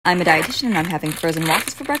I'm a dietitian and I'm having frozen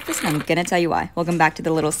waffles for breakfast, and I'm gonna tell you why. Welcome back to the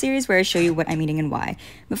little series where I show you what I'm eating and why.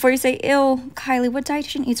 Before you say, ew, Kylie, what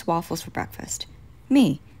dietitian eats waffles for breakfast?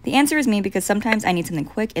 Me. The answer is me because sometimes I need something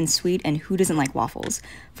quick and sweet, and who doesn't like waffles?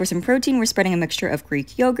 For some protein, we're spreading a mixture of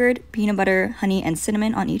Greek yogurt, peanut butter, honey, and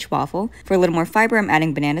cinnamon on each waffle. For a little more fiber, I'm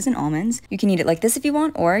adding bananas and almonds. You can eat it like this if you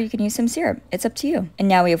want, or you can use some syrup. It's up to you. And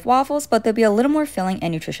now we have waffles, but they'll be a little more filling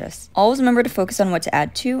and nutritious. Always remember to focus on what to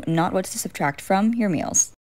add to, not what to subtract from, your meals.